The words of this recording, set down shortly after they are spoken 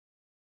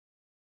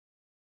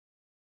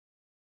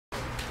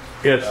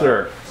Yes,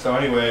 sir. So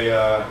anyway,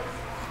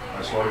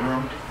 my sword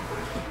room,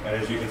 and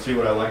as you can see,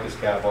 what I like is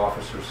Cav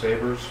Officer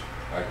sabers.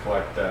 I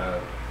collect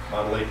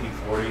Model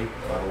 1840,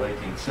 Model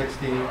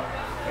 1860,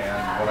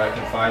 and what I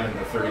can find in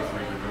the 33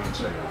 Dragoon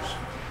sabers.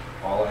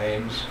 All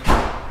Ames,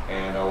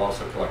 and I'll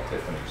also collect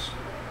Tiffany's.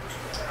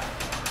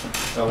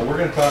 So what we're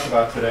going to talk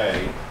about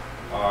today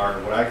are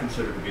what I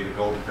consider to be the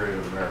golden period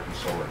of American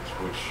swords,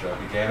 which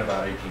began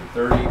about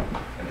 1830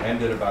 and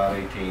ended about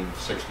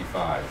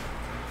 1865.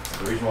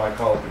 The reason why I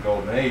call it the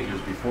golden age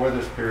is before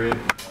this period,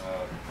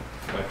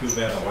 my two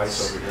Vanna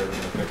Whites over here are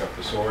going to pick up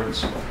the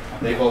swords.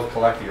 They both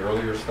collect the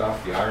earlier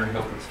stuff, the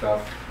iron-hilted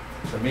stuff.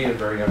 To me, it's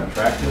very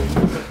unattractive.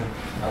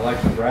 I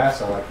like the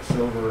brass, I like the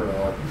silver,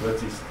 I like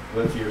the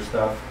glitzier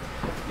stuff.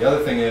 The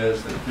other thing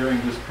is that during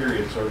this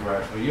period, swords were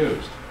actually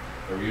used.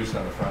 They were used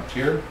on the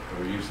frontier,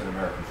 they were used in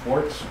American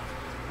forts,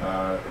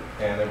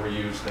 and they were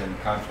used in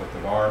conflict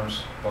of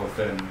arms, both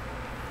in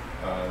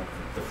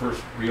the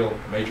first real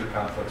major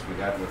conflicts we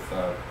had with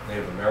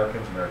Native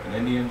Americans, American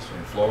Indians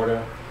in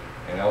Florida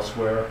and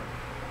elsewhere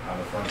on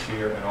the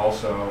frontier, and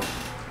also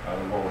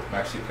the war with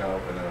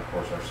Mexico, and then of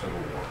course our Civil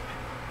War.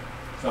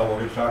 So we're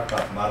going to talk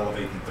about the model of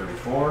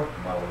 1834,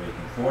 the model of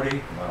 1840,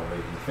 the model of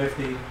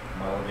 1850, the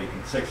model of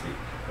 1860.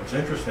 What's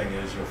interesting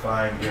is you'll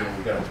find here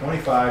we've got a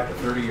 25 to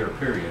 30 year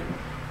period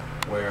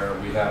where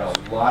we had a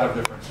lot of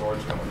different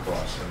swords come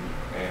across.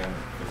 And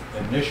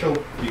the initial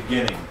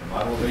beginning, the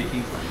model of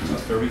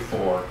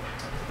 1834,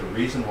 the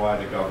reason why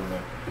the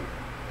government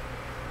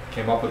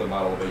came up with the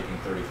model of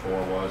 1834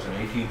 was in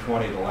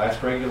 1820 the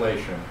last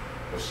regulation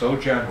was so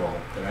general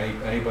that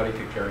anybody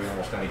could carry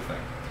almost anything.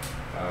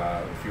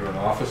 If you're an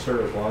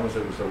officer, as long as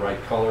it was the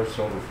right color,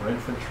 silver for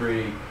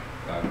infantry,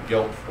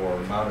 gilt for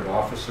mounted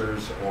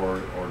officers or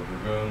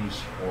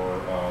dragoons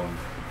or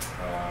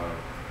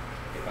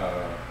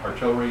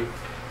artillery,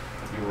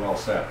 you were all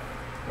set.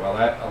 Well,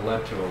 that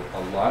led to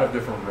a lot of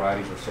different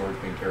varieties of swords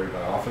being carried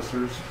by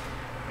officers,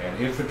 and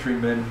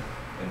infantrymen,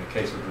 in the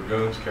case of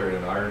dragoons, carried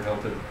an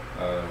iron-hilted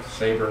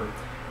saber.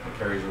 It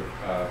carries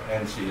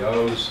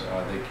NCOs.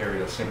 They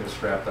carried a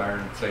single-strapped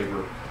iron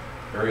saber,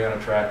 very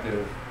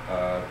unattractive,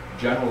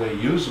 generally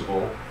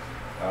usable,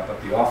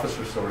 but the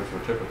officer swords were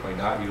typically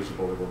not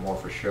usable. They were more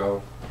for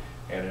show.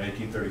 And in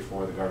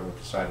 1834, the government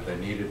decided they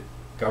needed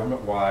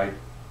government-wide,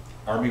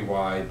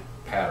 army-wide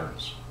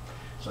patterns.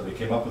 So they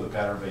came up with a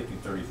pattern of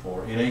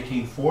 1834. In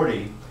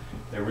 1840,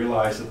 they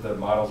realized that the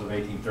models of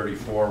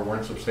 1834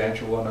 weren't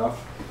substantial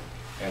enough,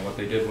 and what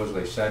they did was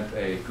they sent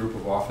a group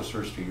of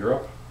officers to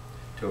Europe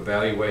to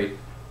evaluate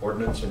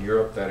ordnance in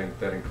Europe that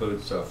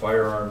includes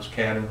firearms,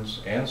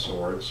 cannons, and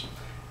swords.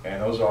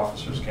 And those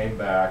officers came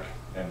back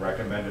and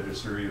recommended a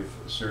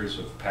series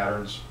of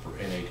patterns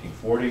in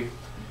 1840.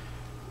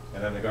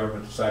 And then the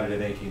government decided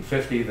in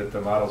 1850 that the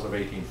models of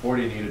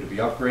 1840 needed to be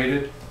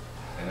upgraded,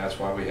 and that's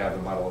why we have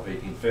the model of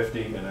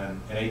 1850. And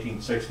then in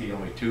 1860,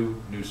 only two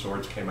new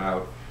swords came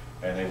out,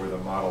 and they were the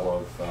model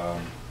of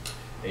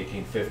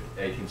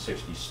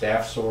 1860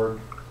 staff sword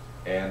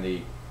and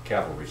the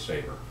cavalry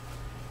saber.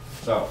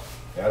 So,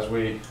 as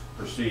we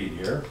proceed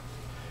here,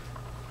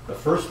 the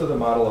first of the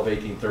model of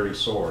 1830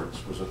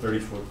 swords was a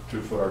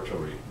 32-foot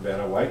artillery.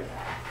 Vanna White,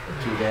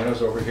 the two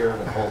Vannas over here, I'm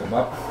going to hold them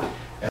up.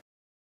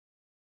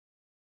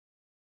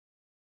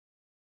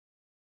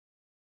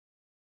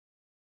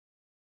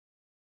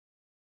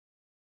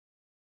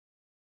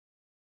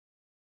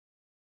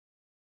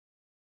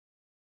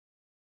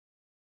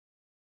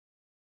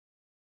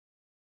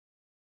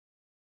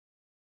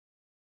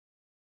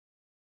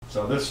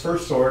 So this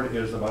first sword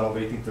is the model of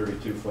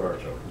 1832 foot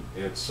artillery.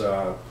 It's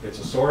a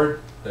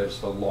sword that's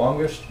the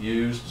longest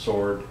used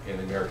sword in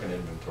the American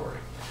inventory.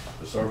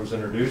 The sword was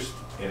introduced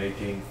in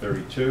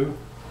 1832,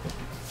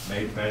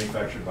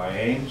 manufactured by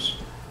Ames,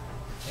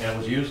 and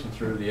was used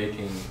through the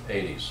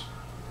 1880s.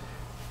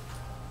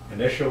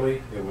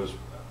 Initially, it was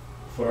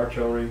foot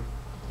artillery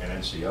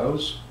and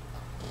NCOs,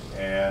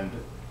 and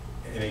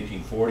in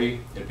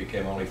 1840, it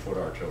became only foot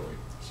artillery.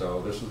 So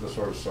this is the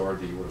sort of sword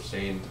that you would have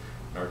seen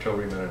an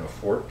artilleryman in a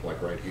fort, like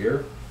right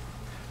here,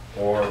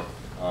 or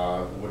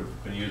would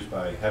have been used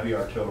by heavy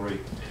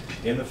artillery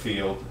in the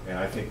field, and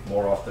I think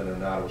more often than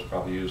not it was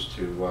probably used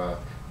to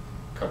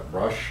cut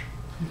brush,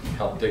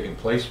 help dig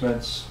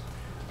emplacements,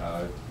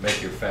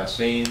 make your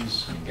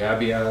fascines and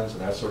gabions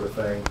and that sort of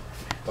thing.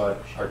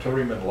 But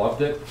artillerymen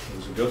loved it. It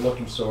was a good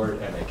looking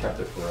sword, and they kept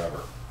it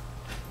forever.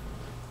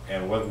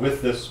 And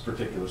with this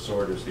particular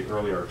sword is the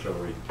early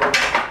artillery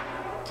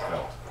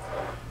belt.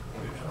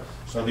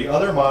 So the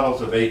other models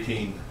of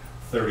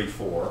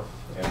 1834,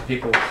 and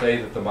people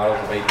say that the models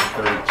of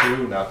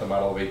 1832, not the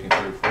model of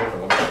 1834,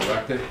 but let me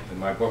correct it. In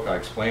my book, I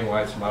explain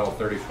why it's model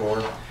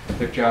 34.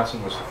 Dick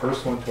Johnson was the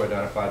first one to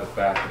identify the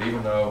fact that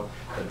even though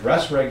the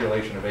dress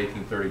regulation of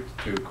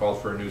 1832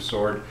 called for a new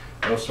sword,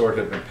 no sword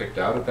had been picked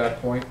out at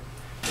that point.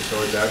 The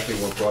swords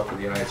actually weren't brought to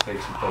the United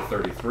States until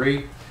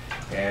 33,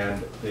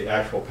 and the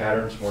actual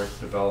patterns weren't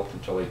developed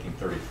until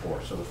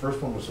 1834. So the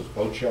first one was this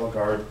boat shell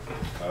guard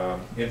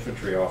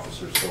infantry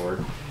officer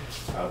sword.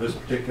 This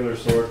particular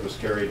sword was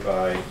carried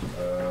by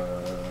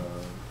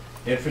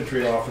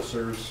infantry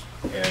officers,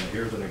 and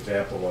here's an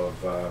example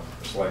of a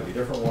slightly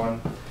different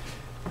one.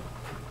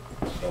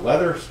 The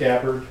leather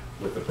scabbard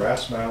with the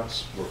brass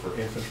mounts were for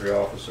infantry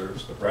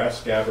officers. The brass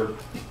scabbard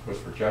was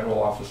for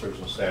general officers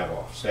and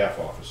staff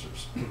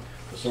officers.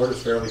 The sword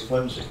is fairly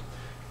flimsy.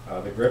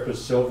 The grip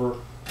is silver,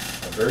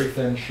 a very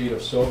thin sheet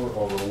of silver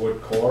over a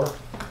wood core,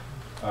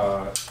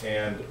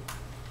 and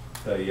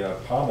the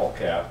pommel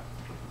cap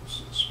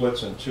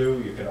splits in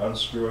two. You can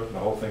unscrew it and the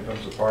whole thing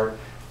comes apart.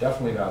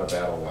 Definitely not a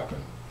battle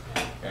weapon.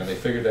 And they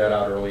figured that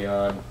out early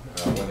on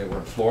when they were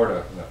in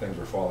Florida and the things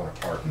were falling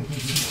apart.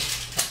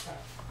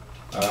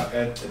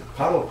 And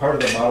part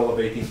of the model of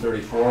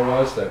 1834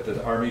 was that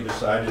the Army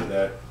decided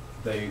that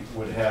they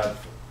would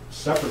have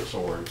separate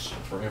swords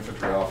for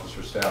infantry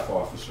officers, staff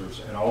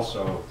officers, and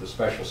also the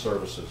special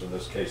services, in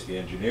this case the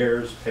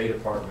engineers, pay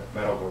department,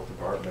 medical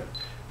department.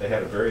 They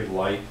had a very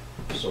light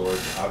sword,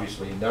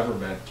 obviously never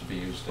meant to be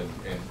used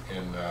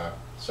in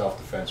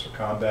self-defense or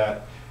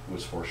combat. It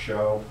was for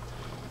show.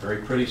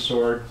 Very pretty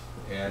sword,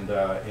 and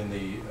in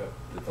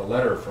the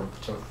letter from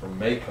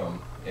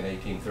Macomb in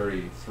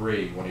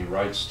 1833, when he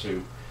writes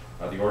to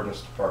the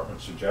Ordnance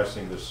Department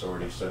suggesting this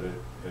sword, he said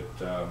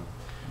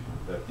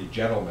that the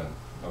gentlemen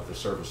of the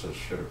services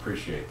should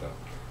appreciate them.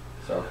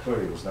 So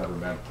clearly it was never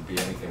meant to be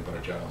anything but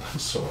a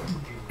gentleman's sword.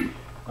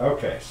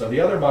 Okay, so the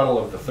other model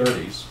of the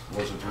 30s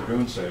was a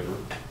dragoon saber,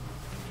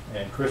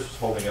 and Chris is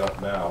holding it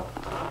up now.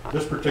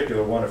 This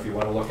particular one, if you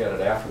want to look at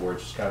it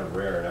afterwards, is kind of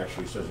rare. It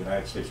actually says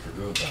United States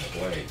Dragoons on the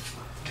blade.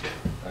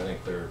 I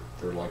think there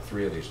are like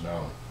 3 of these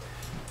known.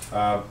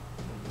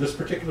 This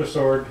particular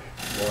sword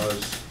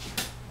was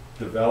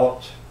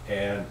developed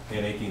in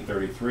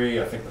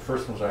 1833. I think the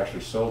first one was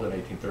actually sold in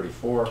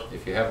 1834.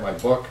 If you have my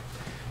book,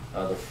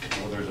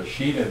 there's a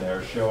sheet in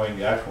there showing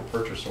the actual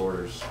purchase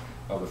orders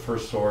of the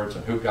first swords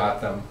and who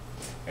got them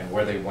and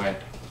where they went.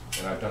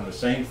 And I've done the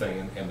same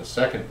thing in the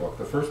second book.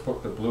 The first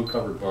book, the blue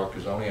covered book,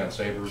 is only on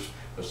sabers.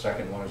 The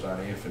second one is on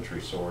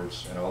infantry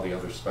swords and all the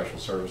other special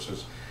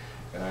services.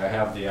 And I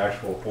have the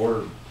actual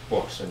order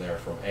books in there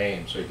from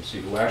AIM, so you can see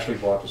who actually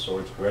bought the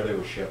swords, where they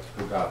were shipped,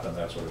 who got them,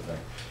 that sort of thing.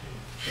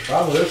 The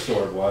problem with this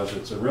sword was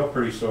it's a real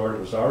pretty sword.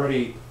 It was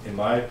already, in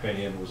my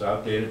opinion, was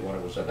outdated when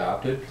it was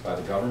adopted by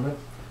the government.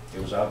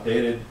 It was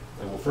outdated,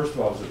 well, first of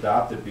all, it was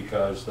adopted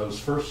because those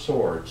first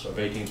swords of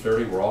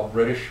 1830 were all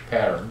British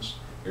patterns.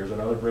 Here's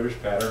another British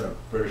pattern, a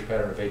British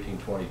pattern of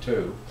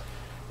 1822.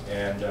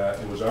 And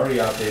it was already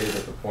outdated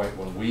at the point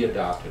when we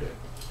adopted it.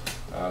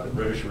 The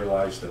British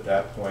realized at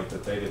that point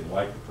that they didn't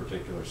like the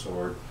particular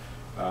sword.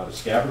 The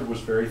scabbard was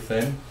very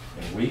thin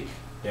and weak,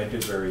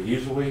 dented very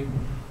easily.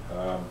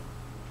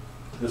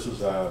 This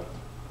is an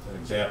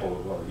example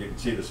of, well, you can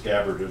see the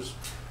scabbard is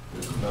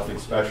nothing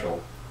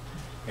special.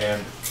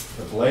 And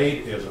the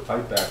blade is a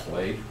pipe back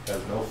blade,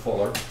 has no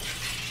fuller.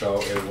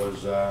 So it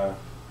was,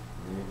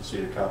 you can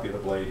see the copy of the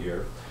blade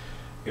here.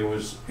 It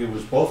was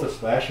both a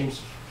slashing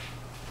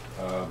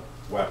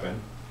weapon,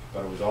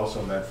 but it was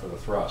also meant for the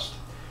thrust.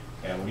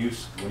 And when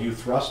you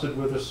thrusted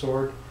with this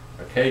sword,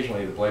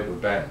 occasionally the blade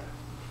would bend,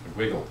 it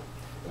wiggled.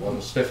 It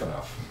wasn't stiff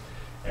enough.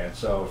 And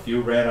so if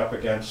you ran up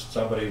against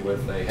somebody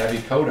with a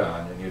heavy coat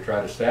on and you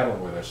tried to stab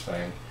them with this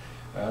thing,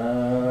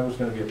 it was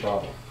going to be a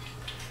problem.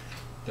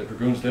 The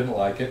dragoons didn't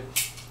like it.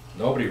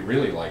 Nobody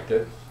really liked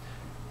it.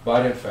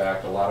 But in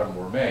fact, a lot of them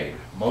were made.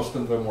 Most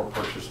of them were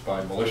purchased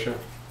by militia,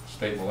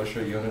 state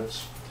militia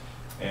units.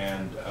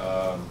 And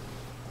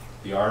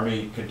the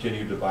Army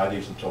continued to buy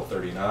these until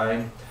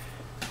 '39.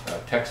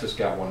 Texas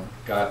got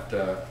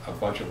a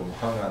bunch of them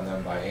hung on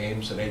them by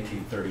Ames in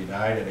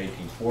 1839 and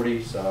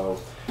 1840.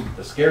 So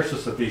the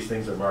scarcest of these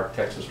things are marked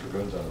Texas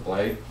Dragoons on the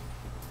blade.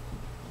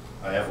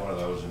 I have one of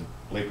those, and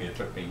believe me, it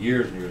took me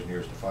years and years and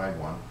years to find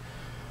one.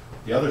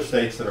 The other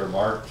states that are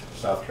marked,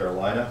 South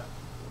Carolina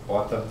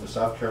bought them. The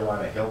South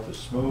Carolina hilt is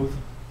smooth,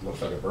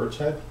 looks like a bird's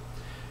head,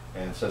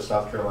 and it says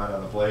South Carolina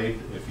on the blade.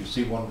 If you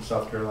see one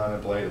South Carolina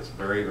blade, it's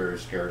very, very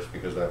scarce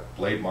because that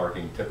blade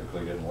marking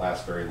typically didn't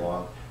last very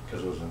long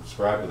because it was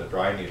inscribed with a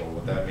dry needle.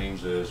 What that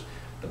means is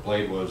the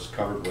blade was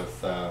covered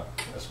with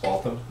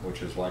asphaltum,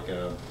 which is like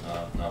a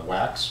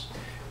wax,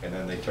 and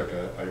then they took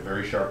a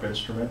very sharp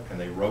instrument and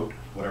they wrote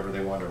whatever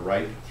they wanted to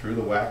write through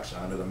the wax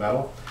onto the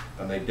metal,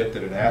 and they dipped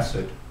it in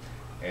acid,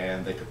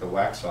 and they took the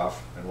wax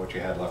off, and what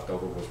you had left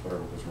over was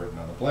whatever was written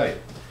on the blade.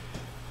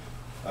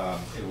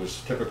 It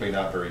was typically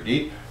not very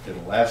deep,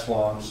 didn't last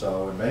long,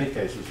 so in many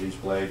cases these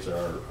blades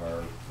are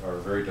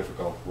very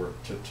difficult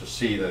to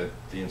see the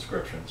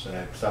inscriptions, and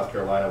in South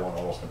Carolina one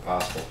almost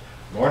impossible.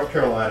 North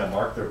Carolina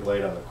marked their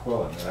blade on the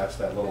quillen, and that's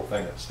that little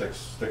thing that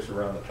sticks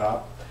around the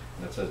top,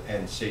 and it says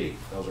NC.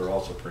 Those are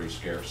also pretty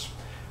scarce.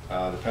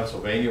 The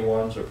Pennsylvania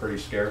ones are pretty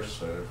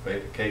scarce.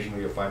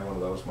 Occasionally you'll find one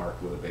of those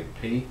marked with a big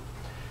P.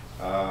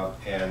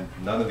 And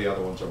none of the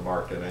other ones are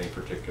marked in any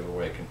particular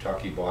way.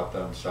 Kentucky bought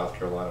them, South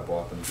Carolina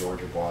bought them,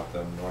 Georgia bought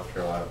them, North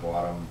Carolina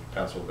bought them,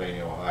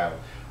 Pennsylvania, Ohio.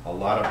 A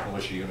lot of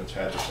militia units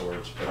had the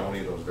swords, but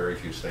only those very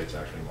few states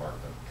actually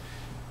marked them.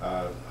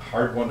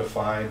 Hard one to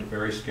find,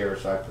 very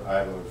scarce. I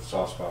have a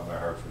soft spot in my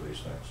heart for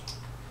these things.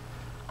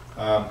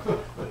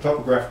 The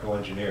topographical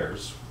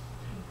engineers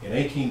in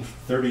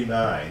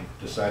 1839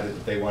 decided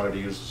that they wanted to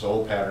use this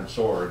old pattern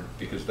sword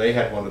because they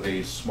had one of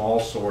these small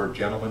sword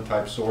gentleman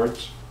type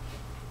swords.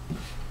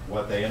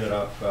 What they ended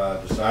up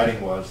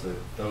deciding was that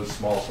those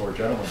small sword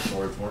gentleman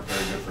swords weren't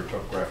very good for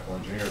topographical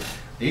engineers.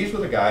 These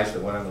were the guys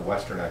that went on the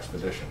Western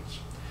expeditions.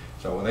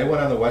 So when they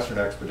went on the Western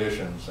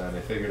expeditions and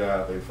they figured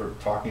out, they were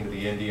talking to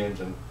the Indians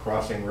and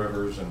crossing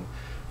rivers and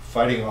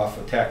fighting off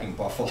attacking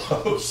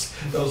buffaloes,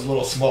 those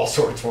little small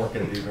swords weren't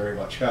going to do very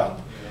much help.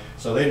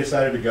 So they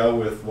decided to go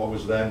with what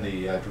was then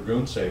the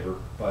dragoon saber,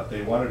 but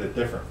they wanted it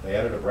different. They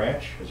added a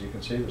branch, as you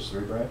can see, there's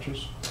 3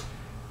 branches.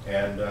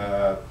 And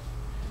the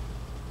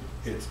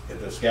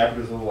scabbard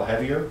is a little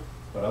heavier,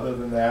 but other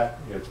than that,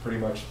 it's pretty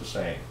much the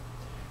same.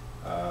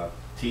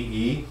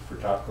 TE for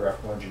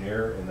topographical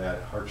engineer in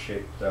that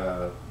heart-shaped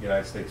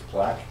United States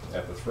plaque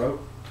at the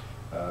throat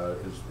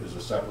is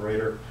a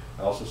separator.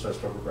 It also says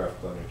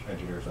topographical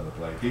engineers on the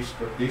blade. These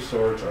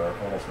swords are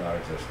almost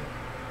non-existent.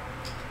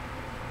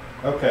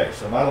 Okay,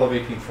 so model of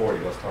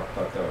 1840, let's talk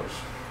about those.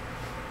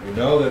 We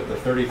know that the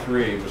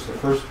 33 was the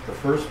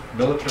first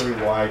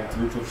military-wide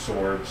group of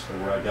swords that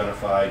were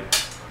identified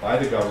by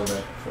the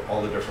government for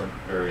all the different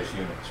various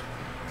units.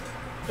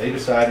 They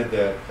decided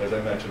that, as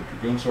I mentioned, the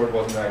dragoon sword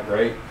wasn't that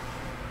great,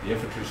 the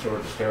infantry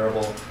sword was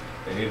terrible,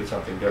 they needed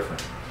something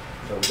different.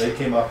 So they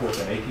came up with,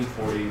 in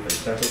 1840, they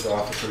sent those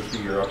officers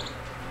to Europe.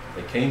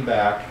 They came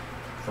back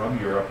from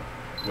Europe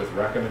with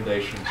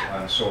recommendations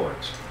on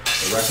swords.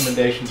 The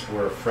recommendations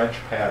were a French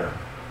pattern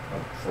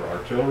for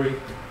artillery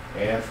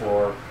and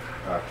for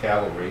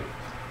cavalry,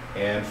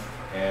 and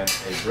a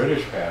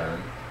British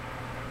pattern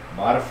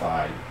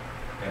modified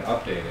and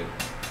updated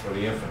for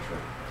the infantry.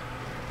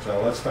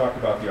 So let's talk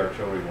about the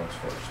artillery ones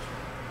first.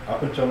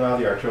 Up until now,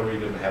 the artillery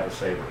didn't have a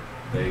saber.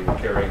 They were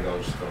carrying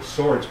those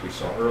swords we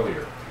saw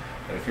earlier.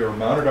 And if you were a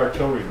mounted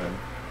artilleryman,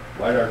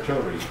 light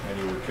artillery, and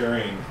you were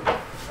carrying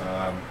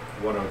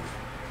one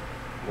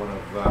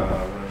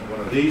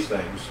of these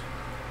things,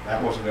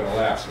 that wasn't going to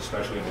last,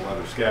 especially in a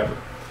leather scabbard.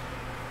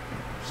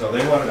 So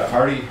they wanted a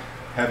hardy,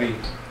 heavy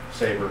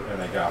saber, and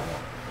they got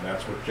one. And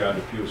that's what John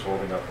Depew is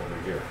holding up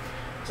over here.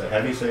 It's a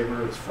heavy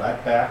saber, it's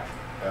flat back,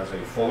 has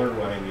a fuller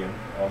running in,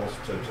 almost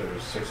to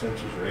 6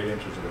 inches or 8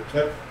 inches of the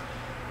tip,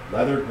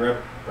 leather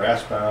grip,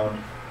 brass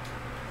bound.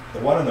 The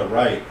one on the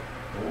right,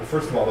 well,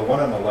 first of all, the one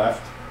on the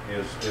left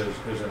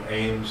is an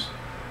Ames,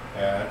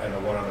 and the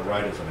one on the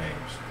right is an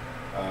Ames.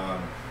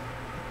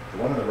 The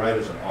one on the right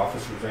is an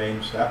officer's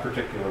Ames. That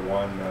particular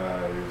one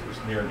is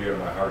near and dear to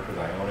my heart because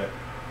I own it.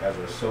 It has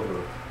a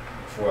silver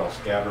foil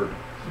scabbard,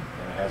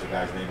 and it has a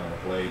guy's name on the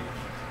blade.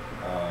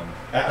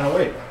 No,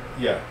 wait,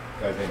 yeah,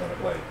 guy's name on the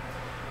blade.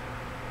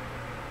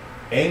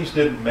 Ames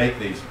didn't make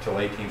these until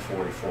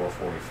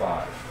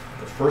 1844-45.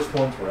 The first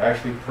ones were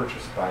actually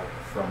purchased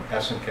from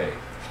S&K,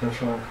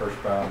 Schnitzel and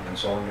Kirschbaum in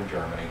Solingen,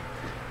 Germany,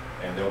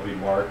 and they'll be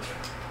marked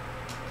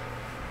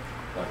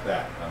like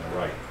that on the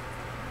right.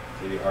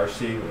 See the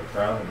RC with the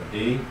crown and the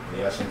D, and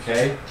the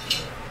S&K,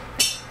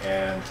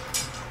 and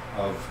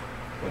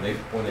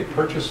when they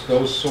purchased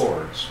those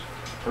swords,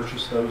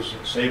 purchased those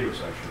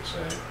sabers, I should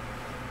say,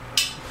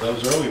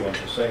 those early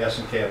ones will say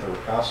S&K at the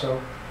ricasso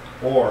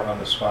or on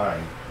the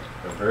spine.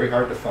 They're very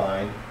hard to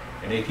find.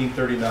 In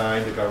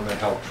 1839, the government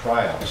held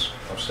trials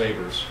of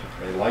sabers.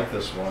 They liked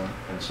this one,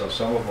 and so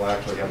some of them will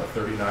actually have a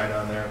 39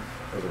 on there.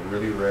 Those are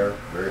really rare,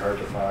 very hard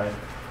to find.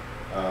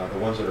 The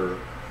ones that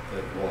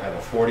will have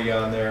a 40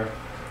 on there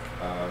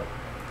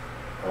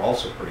are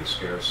also pretty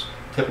scarce.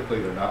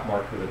 Typically, they're not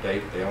marked with a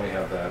date. They only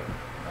have that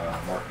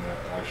marking that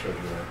I showed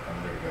you a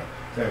minute ago.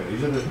 So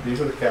anyway,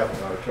 these are the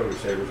capital artillery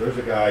sabers. There's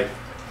a guy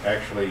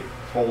actually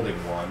holding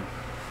one.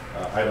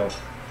 I don't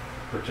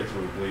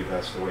particularly believe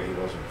that's the way he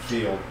was in the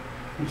field.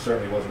 He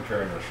certainly wasn't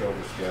carrying the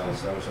shoulder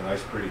scales. That was a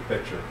nice, pretty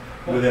picture.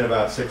 Within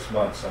about 6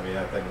 months, I mean,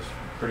 that thing was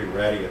pretty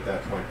ratty at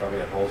that point, probably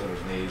had holes in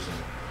his knees,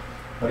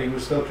 but he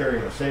was still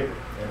carrying a saber.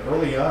 And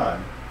early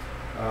on,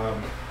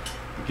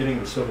 beginning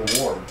of the Civil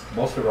War,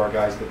 most of our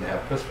guys didn't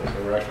have pistols.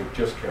 They were actually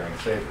just carrying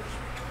sabers.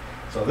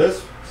 So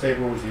this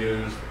saber was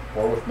used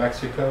war with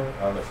Mexico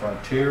on the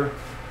frontier,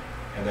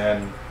 and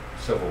then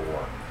Civil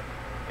War.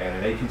 And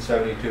in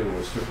 1872 it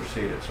was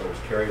superseded, so it was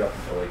carried up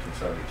until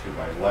 1872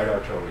 by light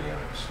artillery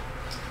units.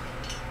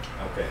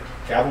 Okay,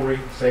 cavalry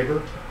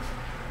saber.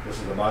 This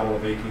is the model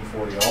of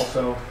 1840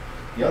 also.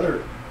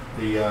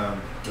 The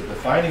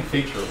defining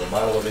feature of a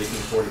model of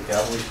 1840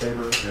 cavalry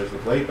saber is the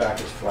blade back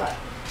is flat.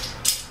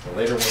 The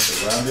later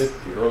ones are rounded,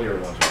 the earlier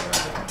ones are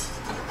rounded.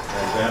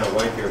 And Vanna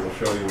White here will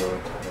show you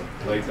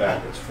a blade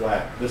back that's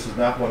flat. This is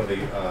not one of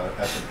the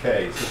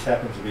S&Ks. This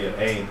happens to be an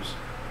Ames,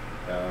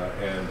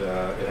 and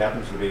it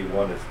happens to be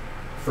one that's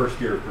first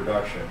year of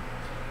production,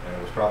 and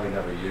it was probably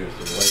never used.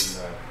 It was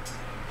laid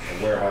in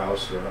a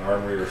warehouse or an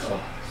armory or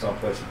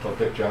someplace until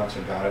Dick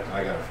Johnson got it.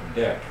 I got it from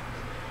Dick,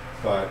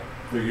 but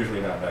they're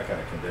usually not in that kind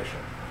of condition.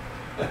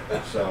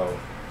 So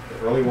the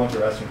early ones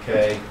are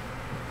S&K.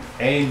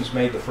 Ames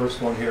made the first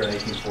one here in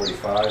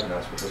 1845, and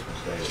that's what this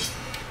one's dated.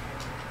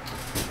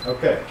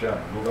 Okay,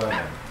 John, move on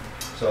then.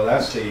 So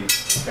that's the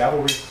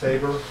cavalry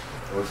saber,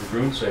 or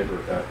dragoon saber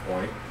at that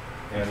point,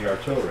 and the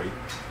artillery.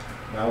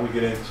 Now we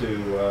get into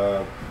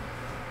the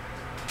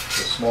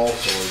small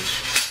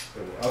swords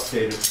that were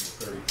updated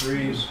from the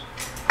 33s.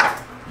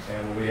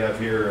 And what we have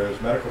here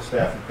is medical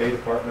staff and pay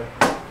department.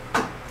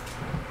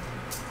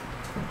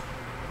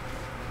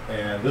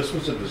 And this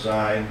was a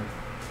design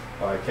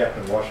by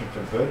Captain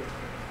Washington Hood,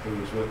 who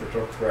was with the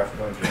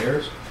Topographical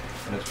Engineers.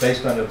 And it's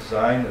based on a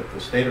design that the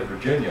state of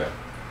Virginia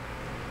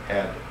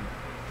had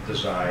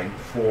designed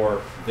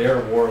for their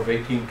War of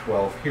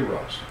 1812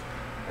 heroes.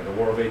 And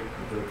the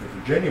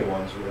Virginia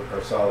ones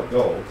are solid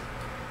gold.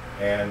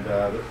 And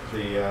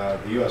the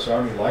U.S.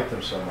 Army liked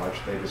them so much,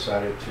 they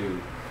decided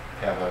to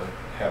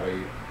have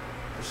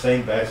the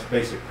same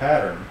basic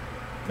pattern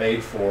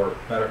made for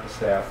medical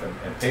staff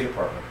and pay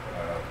department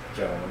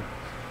gentlemen.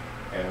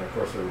 And of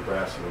course, they were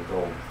brass or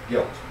gold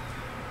gilt.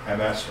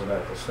 MS for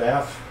medical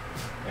staff,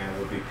 and it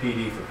would be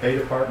PD for pay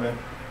department,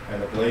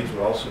 and the blades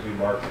would also be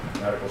marked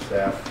medical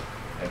staff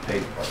and pay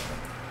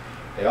department.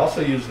 They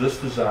also used this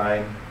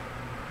design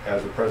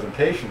as a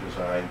presentation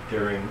design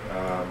during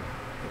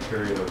the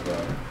period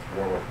of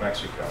war with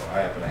Mexico. I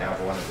happen to have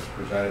one that was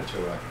presented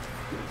to a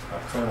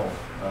colonel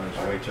on his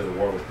way to the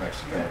war with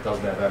Mexico. It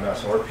doesn't have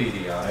MS or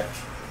PD on it.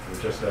 It was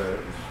just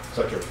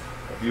such a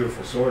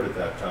beautiful sword at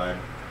that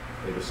time.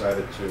 They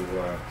decided to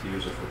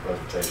use it for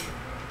presentation.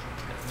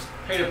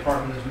 The pay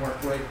department is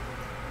marked right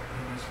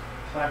in this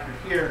placard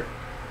here,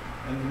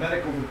 and the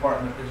medical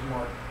department is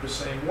marked the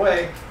same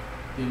way.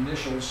 The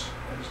initials,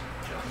 as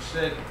John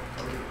said,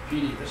 are the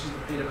PD. This is the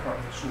pay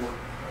department sword.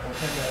 I'll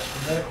have that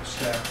for medical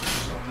staff, which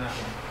is on that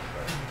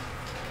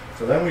one.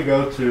 So then we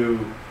go to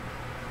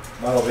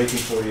model of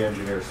 1840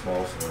 Engineer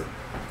small sword.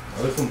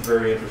 Now this one's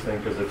very interesting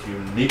because it's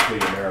uniquely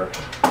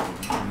American.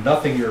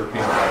 Nothing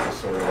European about this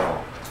sword at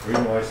all. The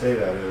reason why I say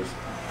that is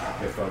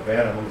if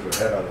Vanna moves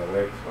her head out of the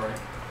way,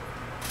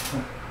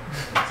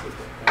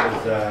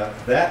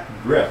 that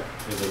grip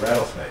is a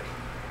rattlesnake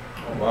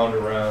wound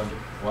around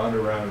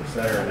the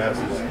center, and that's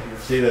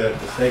see the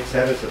snake's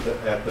head is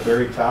at the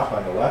very top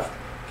on the left.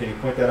 Can you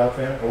point that out,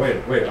 Vanna? Oh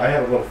wait, I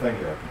have a little thing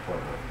here I can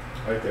point with.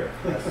 Right there.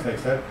 That's the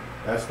snake's head.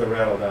 That's the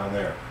rattle down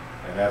there,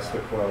 and that's the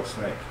coiled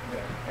snake.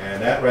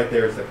 And that right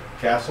there is the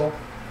castle,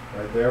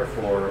 right there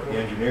for the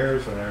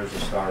engineers, and there's a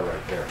star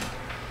right there.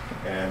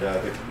 And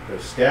the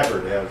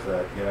scabbard has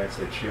that United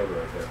States shield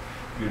right there.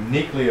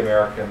 Uniquely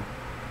American.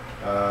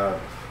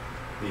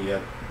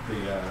 The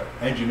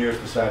engineers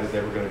decided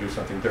they were going to do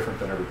something different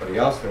than everybody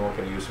else. They weren't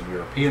going to use some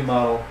European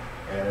model,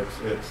 and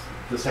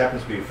this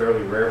happens to be a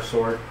fairly rare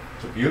sword.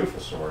 It's a beautiful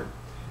sword,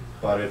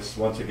 but it's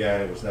once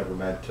again it was never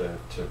meant to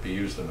be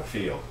used in the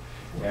field.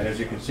 And as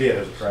you can see, it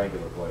has a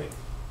triangular blade.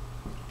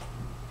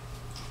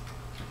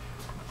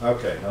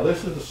 Okay, now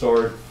this is the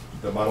sword,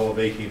 the model of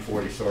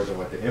 1840 sword that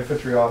went to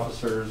infantry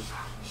officers,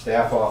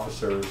 staff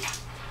officers,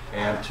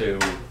 and to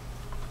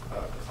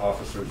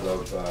officers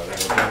of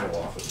general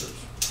officers.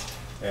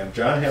 And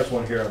John has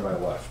one here on my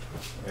left.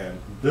 And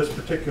this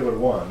particular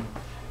one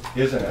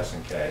is an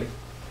S&K.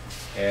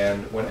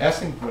 And when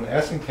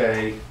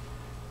S&K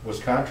was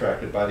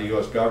contracted by the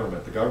U.S.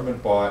 government, the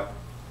government bought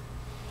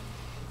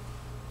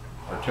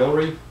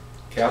artillery,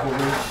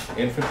 cavalry,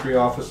 infantry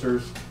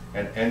officers,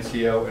 and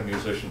NCO and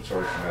musician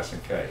swords from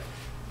S&K.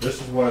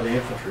 This is one of the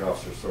infantry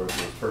officer swords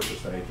that was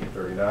purchased in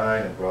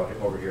 1839 and brought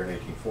over here in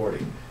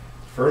 1840.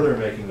 Further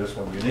making this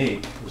one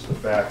unique was the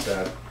fact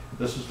that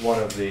this is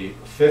one of the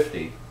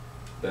 50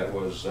 that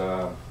was,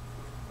 not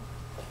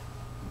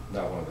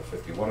one of the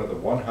 50, one of the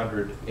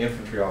 100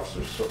 infantry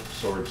officer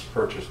swords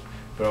purchased,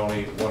 but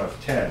only one of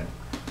 10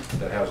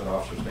 that has an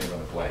officer's name on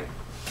the blade.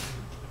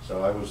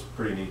 So that was a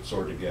pretty neat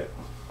sword to get.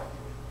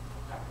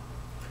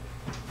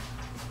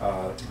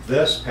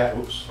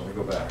 Oops, let me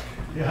go back.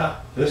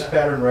 Yeah. This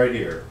pattern right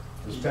here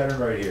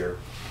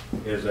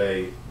is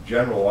a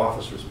general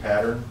officer's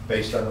pattern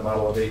based on the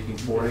model of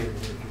 1840.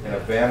 And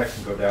if Vanna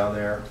can go down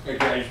there,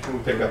 pick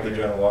up the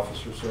general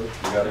officer's sword.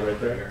 You got it right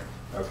there?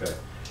 Okay.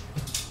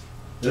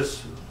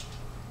 This,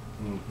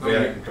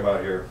 Vanna can come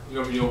out here. You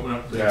want me to open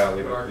up the Yeah,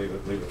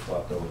 leave it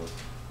flopped over.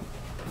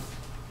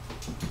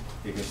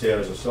 You can see it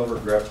has a silver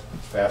grip,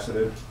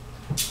 faceted.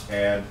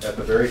 And at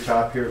the very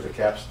top here is a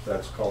cap,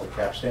 that's called a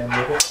capstan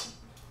rivet,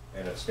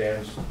 and it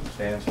stands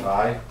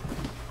high,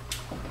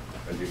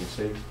 as you can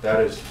see.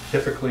 That is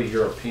typically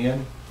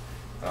European.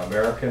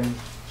 American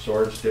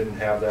swords didn't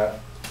have that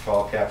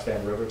tall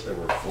capstan rivet. They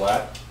were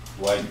flat,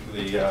 like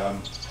the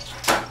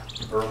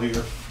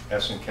earlier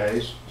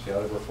S&Ks. See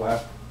how they were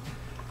flat?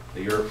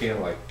 The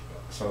European, like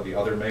some of the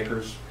other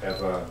makers,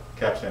 have a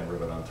capstan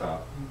rivet on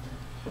top.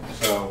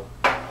 So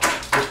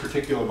this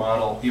particular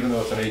model, even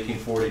though it's an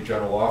 1840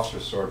 general officer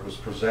sword, was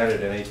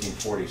presented in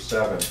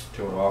 1847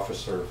 to an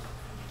officer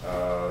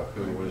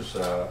who was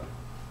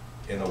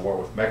in the war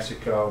with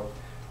Mexico,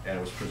 and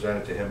it was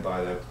presented to him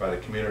by the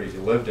community he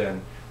lived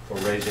in for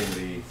raising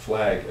the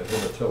flag at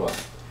Umatilla,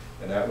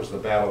 and that was the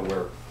battle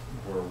where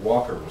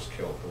Walker was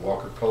killed, the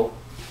Walker Colt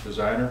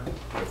designer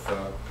with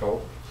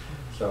Colt.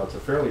 So it's a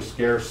fairly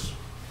scarce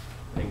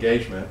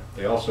engagement.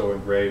 They also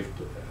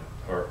engraved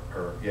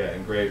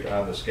engraved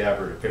on the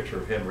scabbard a picture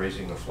of him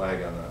raising the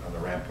flag on the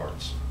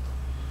ramparts.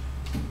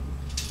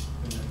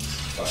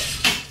 But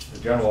the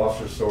general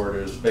officer's sword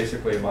is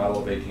basically a model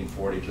of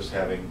 1840, just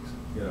having,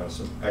 you know,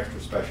 some extra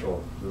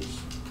special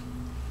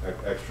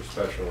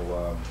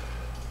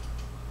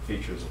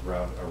features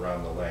around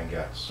the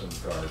languettes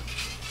and guard.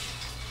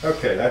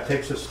 Okay, that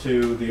takes us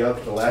to the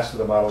last of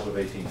the models of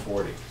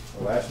 1840.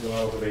 The last of the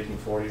models of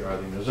 1840 are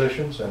the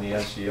musicians and the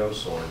NCO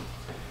sword.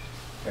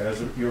 And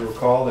as you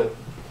recall, that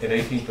the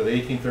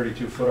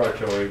 1832 foot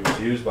artillery was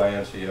used by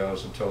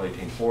NCOs until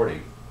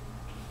 1840.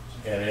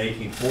 And in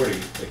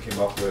 1840, they came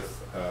up with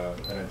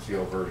an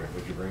NCO version.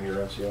 Would you bring your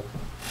NCO?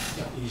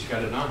 He's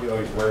got it on.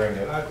 Oh, he's wearing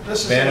it.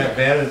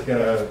 Van is going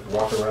to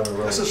walk around the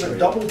room. This is a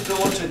double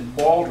billeted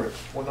baldric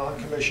for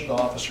non-commissioned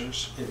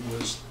officers. It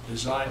was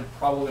designed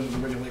probably in the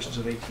regulations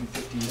of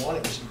 1851.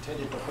 It was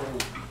intended to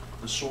hold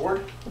the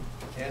sword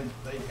and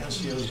the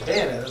NCO's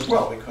bayonet as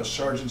well, because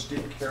sergeants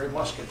did carry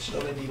muskets, so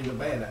they needed a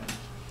bayonet.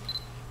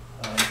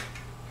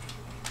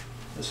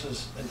 This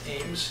is an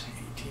Ames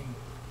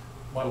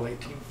model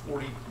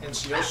 1840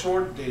 NCO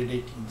sword, dated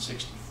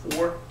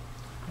 1864.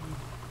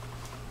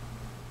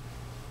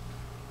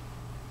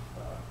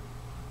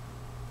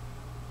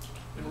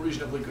 In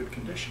reasonably good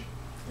condition.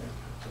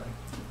 I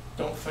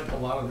don't think a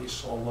lot of these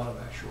saw a lot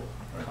of actual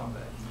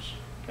combat use.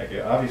 Thank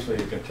you. Obviously,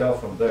 you can tell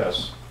from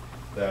this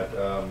that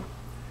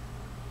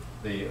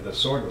the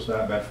sword was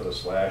not meant for the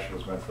slash; it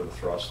was meant for the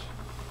thrust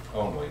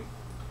only.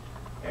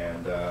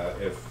 And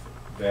if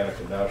Vanna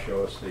could now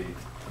show us the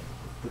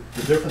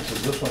difference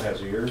is this one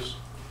has ears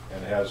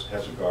and has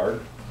a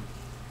guard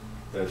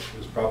that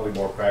is probably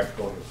more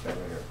practical. Stand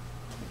right here.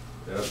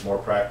 It is more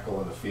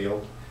practical in the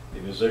field. The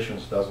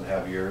musicians doesn't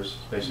have ears.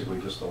 It's basically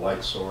just a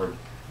light sword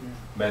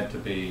meant to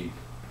be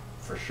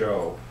for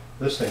show.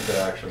 This thing could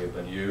actually have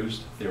been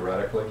used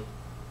theoretically.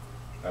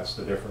 That's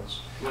the difference.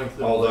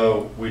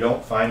 Although we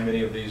don't find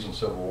many of these in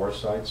Civil War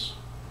sites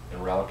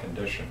in relic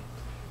condition,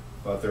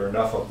 but there are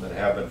enough of them that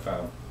have been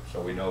found,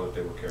 so we know that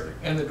they were carried.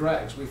 And the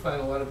drags. We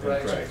find a lot of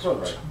drags and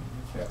throats. Right.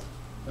 Yeah.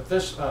 But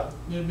this,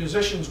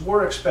 musicians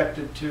were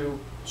expected to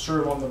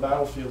serve on the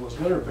battlefield as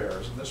litter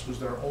bearers, and this was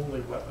their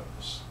only weapon,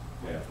 this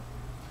Yeah.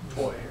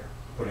 toy here.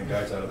 Putting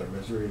guys out of their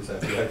misery, is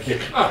that the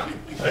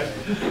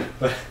idea?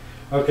 But,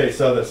 okay,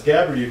 so the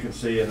scabbard you can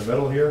see in the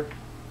middle here,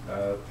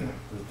 the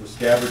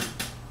scabbard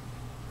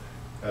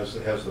has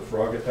the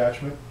frog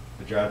attachment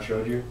that John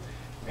showed you,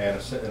 and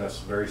a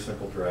very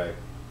simple drag.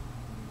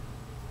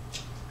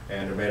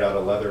 And they're made out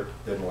of leather,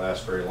 didn't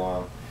last very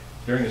long.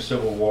 During the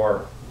Civil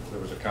War, there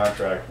was a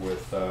contract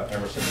with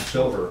Emerson and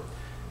Silver,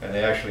 and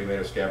they actually made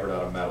a scabbard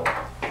out of metal,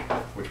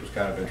 which was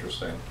kind of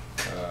interesting.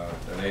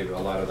 And a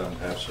lot of them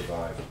have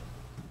survived.